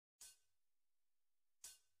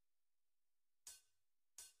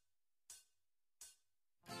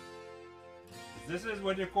This is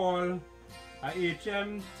what you call a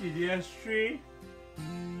HM TDS 3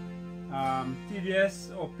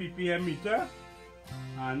 TDS or PPM meter,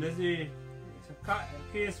 and this is a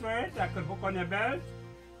case for it that could hook on your belt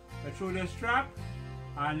through the strap,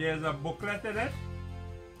 and there's a booklet in it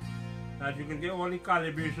that you can get all the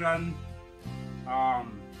calibration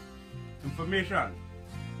information.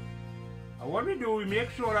 And what we do, we make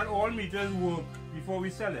sure that all meters work before we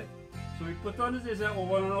sell it. So we put on this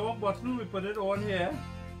over and over button, we put it on here,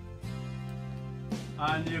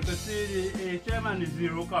 and you can see the HM and the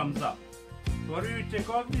 0 comes up. So what do we take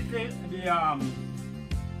off the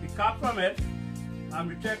cap from it, and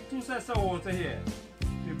we check 2 sets of water here.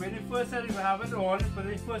 We put the first set, if we have it on, we put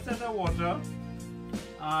the first set of water,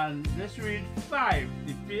 and this reads 5.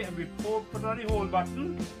 We put on the hold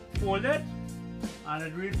button, hold it, and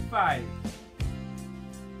it reads 5.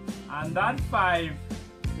 And that 5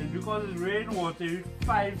 is because it's rainwater, it reads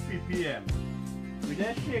 5 ppm. We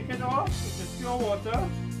then shake it off, it's pure water,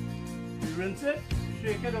 we rinse it,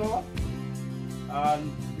 shake it off,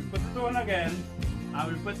 and we put it on again,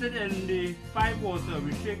 and we put it in the pipe water.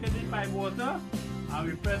 We shake it in the pipe water, and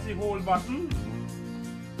we press the hold button,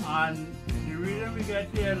 and the reading we get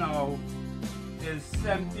here now is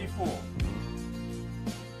 74.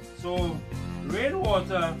 So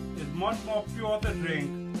rainwater is much more pure to drink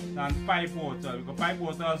than pipe water, because pipe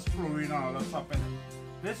water has chlorine and all that stuff in it.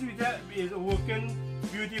 This meter is working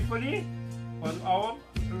beautifully, but our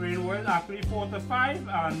rainwater is actually 4 to 5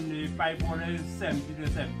 and the pipe water is 70 to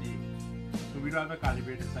 70. So we don't have to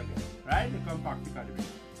calibrate this again, right? We come back to calibrate.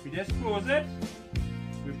 We just close it,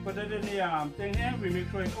 we put it in the thing here, we make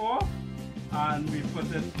sure it's off, and we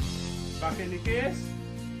put it back in the case,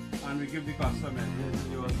 and we give the customer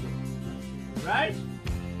yours. Right?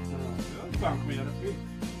 Don't crank me on the feet.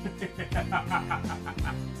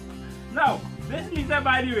 Now, this meter,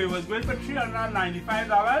 by the way, was going for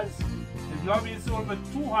 $395. It's now being sold for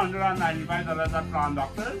 $295 at Plant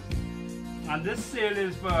Doctors. And this sale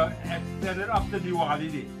is for extended up to Diwali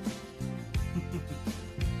day.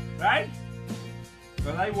 Right?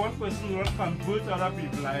 Because I one person will convert other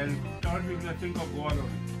people. I encourage people to think of God on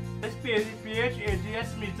it. This pH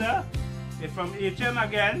TDS meter is from HM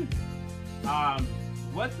again.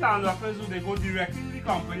 What Plant Doctors do, they go directly to the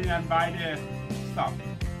company and buy their stuff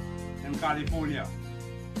in California.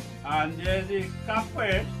 And there's a cap for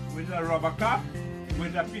it, with a rubber cap,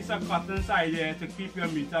 with a piece of cotton inside there to keep your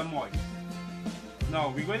meter moist. Now,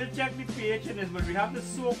 we're going to check the pH in this, but we have to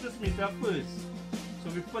soak this meter first. So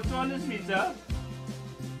we put on this meter,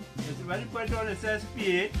 when you put it on, it says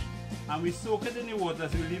pH, and we soak it in the water,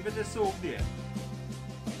 so we leave it to soak there.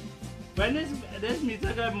 When this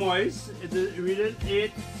meter gets moist, it is reading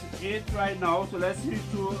 8 right now, so let's see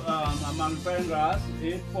to a magnifying glass,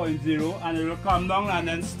 8.0, and it will come down and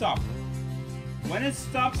then stop. When it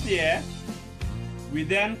stops here, we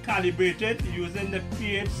then calibrate it using the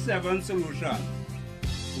pH 7 solution.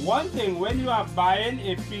 One thing, when you are buying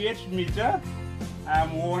a pH meter,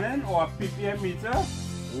 warning, or a ppm meter,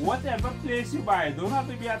 whatever place you buy, don't have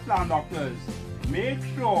to be at Plant Doctors. Make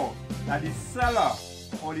sure that the seller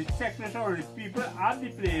or the technician or the people at the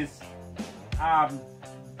place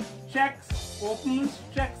opens,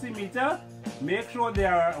 checks the meter, make sure they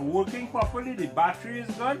are working properly, the battery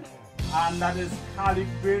is good, and that is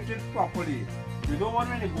calibrated properly. You don't want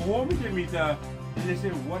when you go home with the meter, and they say,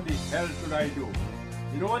 what the hell should I do?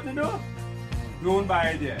 You know what to do? Don't buy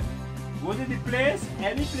it there. Go to the place,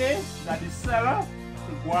 any place that the seller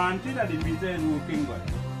to guarantee that the meter is working good.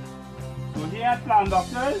 So here at Plant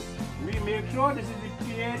Doctors, we make sure this is the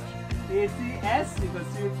pH ATS, you can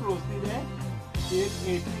see it closely there, pH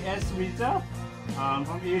ATS meter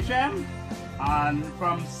from HM, and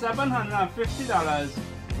from $750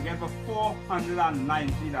 you get for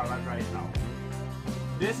 $490 right now.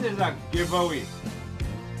 This is a giveaway,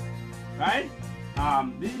 right?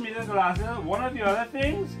 These meters will last. One of the other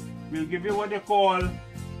things, we'll give you what they call,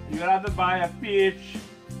 you'll have to buy a pH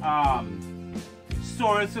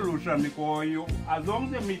storage solution, because as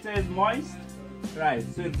long as the meter is moist, right,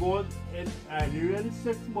 so it goes, you're in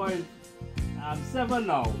 6.7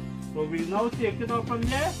 now. So we now take it off from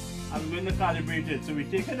there, and we're going to calibrate it. So we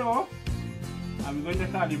take it off, and we're going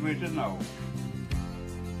to calibrate it now.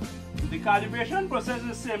 The calibration process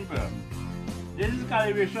is simple. This is a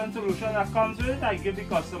calibration solution that comes with it. I give the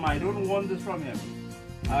customer, I don't want this from him.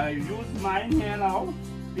 I use mine here now,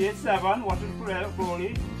 pH 7, watch it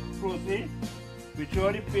closely. We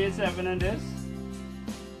show the pH 7 in this.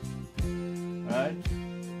 Right?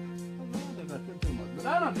 But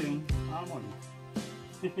that's nothing. I'm on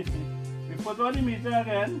it. We put on the meter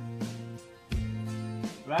again.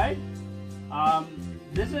 Right?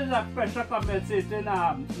 this is a pressure compensating,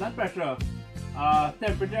 not pressure,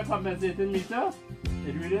 temperature compensating meter.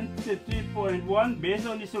 It reading 50.1. Based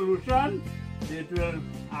on the solution, it will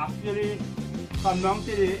actually come down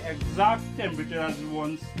to the exact temperature as it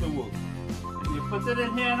wants to work. You put it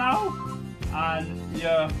in here now, and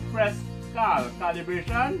you press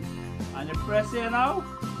calibration, and you press here now,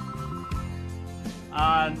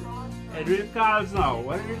 and it will calls now.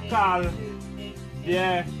 When it will call,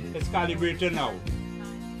 there it's calibrated now.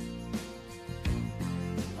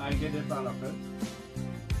 I get it all of it.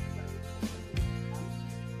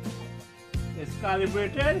 It's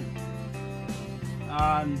calibrated,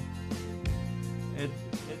 and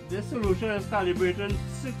this solution is calibrated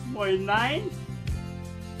 6.9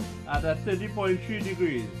 at a 30.3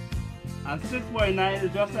 degrees, and 6.9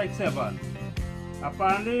 is just like 7.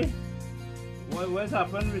 Apparently, what's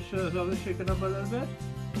happened? We should shake it up a little bit.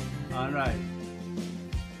 Alright.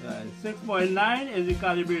 6.9 is the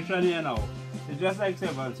calibration here now. It's just like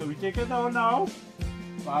 7. So we take it out now.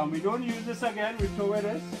 We don't use this again. We throw it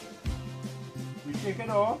this. We take it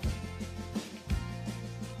off.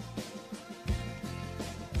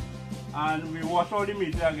 And we wash out the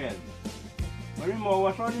meter again. When we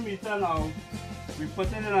wash out the meter now, we put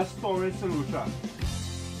it in a storage solution.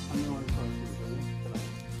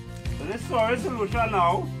 So this storage solution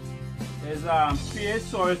now is a pH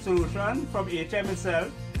storage solution from HM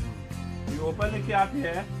itself. We open the cap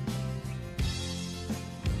here,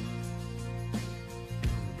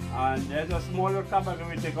 and there's a smaller cap and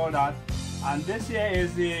we take out that. And this here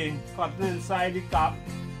is the cotton inside the cap,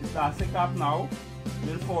 the plastic cap now. It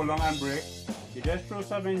will fall down and break. You just throw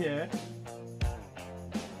some in here,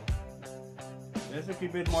 just to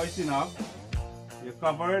keep it moist enough. You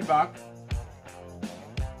cover it back.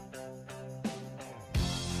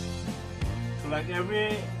 So like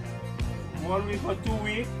every 1 week or 2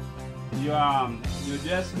 weeks, you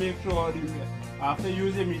just make sure after you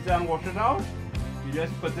use the meter and wash it out, you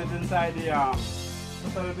just put it inside the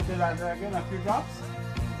put a little bit of that again, a few drops,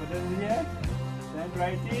 put it in here, then dry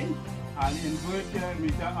it in, and invert your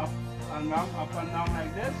meter up and down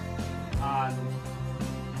like this, and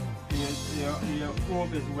your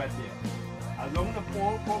probe is wet here. As long as the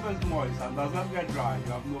probe is moist and does not get dry,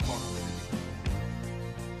 you have no problem with it.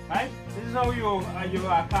 Right? This is how you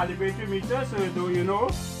calibrate your meter. So you know,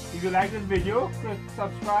 if you like this video, click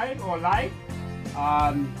subscribe or like,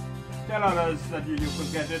 and tell others that you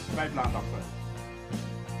could get it by Blanc.